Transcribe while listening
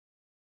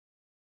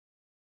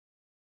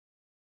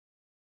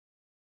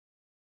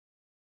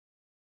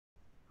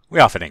We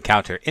often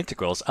encounter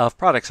integrals of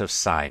products of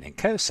sine and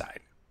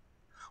cosine.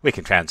 We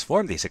can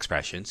transform these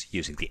expressions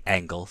using the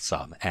angle,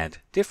 sum, and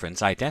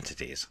difference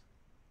identities.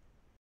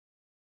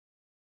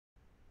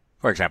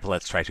 For example,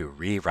 let's try to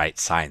rewrite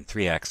sine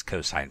 3x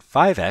cosine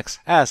 5x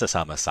as a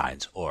sum of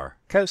sines or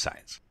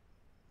cosines.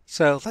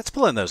 So let's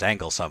pull in those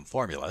angle sum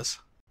formulas,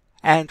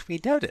 and we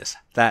notice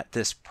that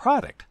this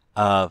product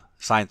of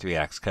sine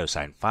 3x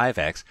cosine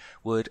 5x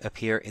would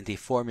appear in the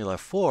formula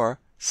for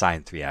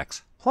sine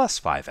 3x plus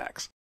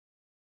 5x.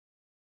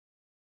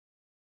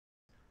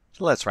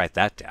 So let's write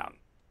that down.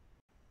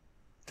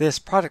 This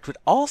product would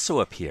also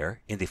appear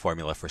in the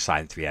formula for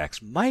sine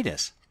 3x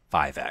minus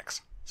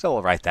 5x. So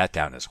we'll write that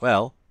down as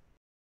well.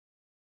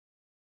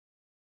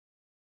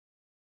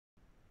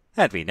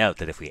 And we note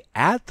that if we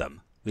add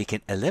them, we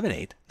can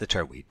eliminate the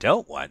term we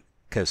don't want,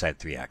 cosine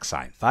 3x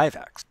sine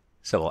 5x.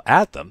 So we'll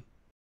add them.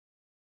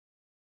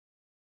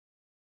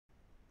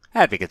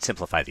 And we can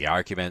simplify the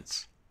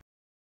arguments.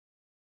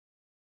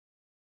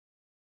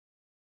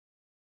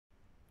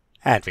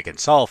 And we can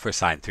solve for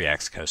sine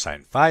 3x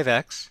cosine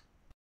 5x.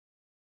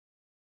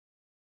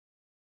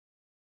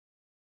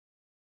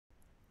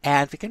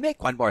 And we can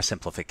make one more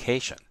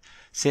simplification.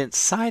 Since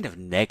sine of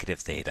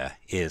negative theta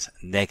is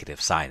negative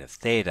sine of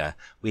theta,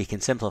 we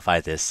can simplify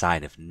this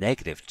sine of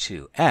negative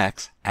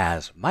 2x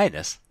as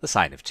minus the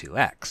sine of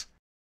 2x.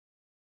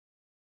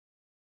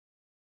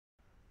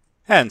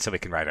 And so we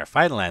can write our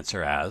final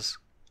answer as...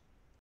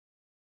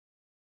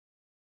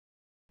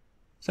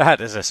 So how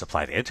does this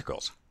apply to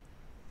integrals?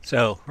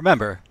 So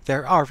remember,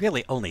 there are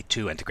really only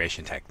two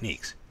integration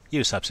techniques,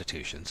 u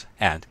substitutions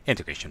and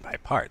integration by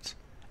parts.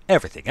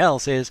 Everything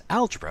else is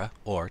algebra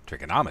or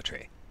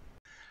trigonometry.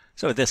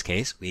 So in this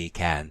case, we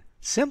can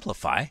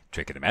simplify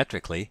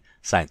trigonometrically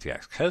sine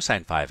 3x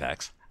cosine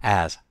 5x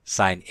as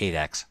sine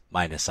 8x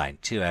minus sine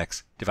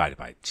 2x divided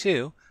by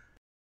 2.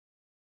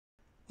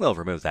 We'll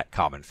remove that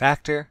common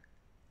factor,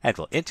 and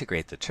we'll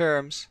integrate the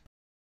terms.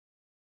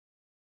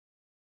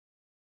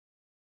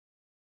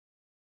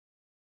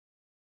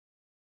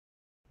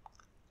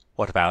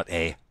 What about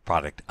a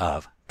product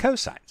of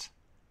cosines?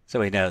 So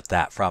we note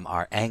that from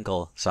our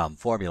angle sum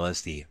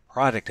formulas, the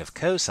product of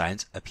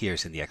cosines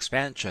appears in the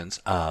expansions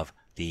of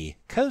the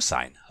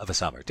cosine of a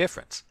sum or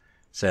difference.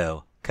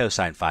 So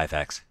cosine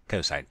 5x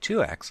cosine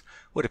 2x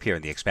would appear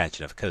in the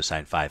expansion of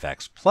cosine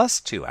 5x plus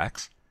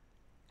 2x,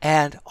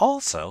 and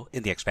also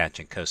in the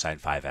expansion cosine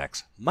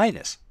 5x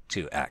minus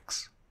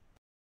 2x.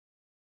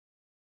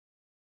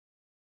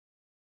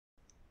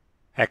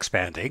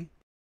 Expanding.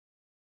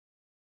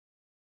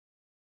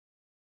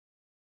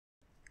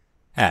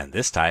 And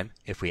this time,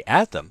 if we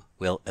add them,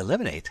 we'll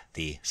eliminate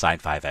the sine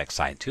 5x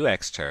sine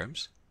 2x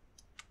terms.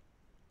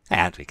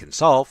 And we can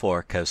solve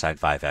for cosine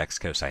 5x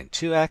cosine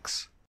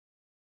 2x.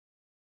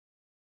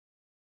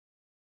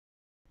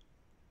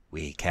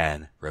 We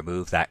can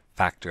remove that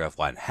factor of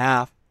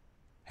 1/2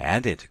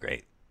 and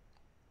integrate.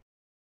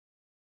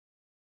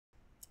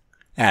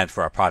 And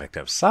for our product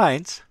of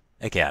sines,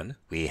 again,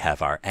 we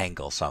have our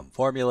angle sum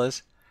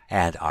formulas,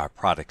 and our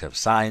product of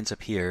sines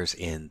appears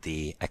in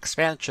the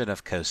expansion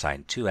of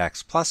cosine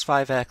 2x plus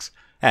 5x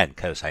and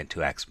cosine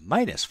 2x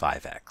minus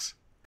 5x.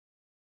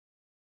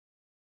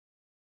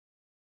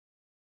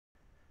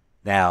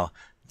 Now,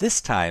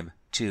 this time,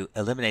 to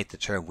eliminate the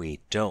term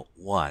we don't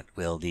want,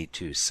 we'll need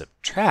to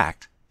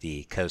subtract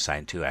the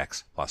cosine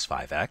 2x plus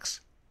 5x,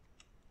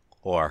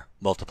 or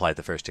multiply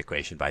the first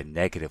equation by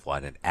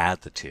 -1 and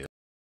add the 2.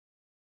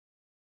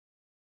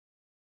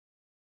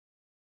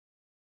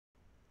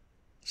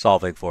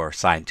 Solving for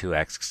sine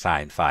 2x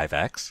sine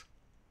 5x.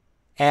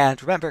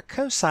 And remember,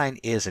 cosine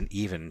is an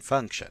even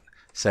function,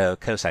 so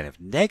cosine of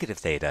negative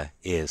theta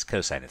is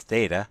cosine of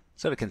theta,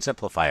 so we can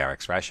simplify our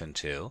expression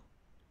too.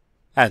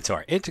 And so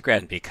our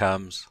integrand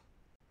becomes...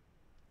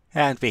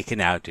 And we can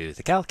now do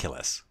the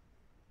calculus.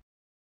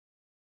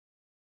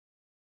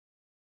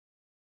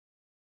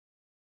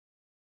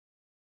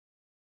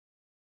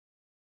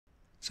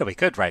 So we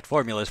could write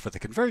formulas for the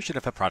conversion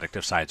of a product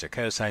of sines or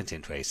cosines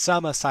into a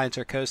sum of sines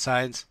or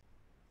cosines,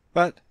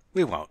 but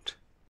we won't.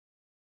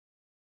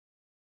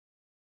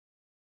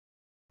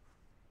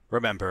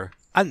 Remember,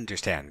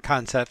 understand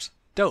concepts,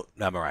 don't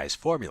memorize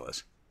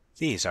formulas.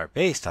 These are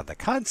based on the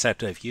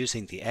concept of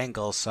using the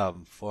angle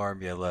sum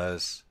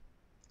formulas.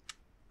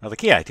 Now the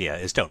key idea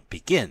is don't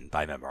begin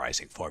by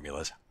memorizing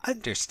formulas.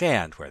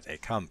 Understand where they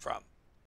come from.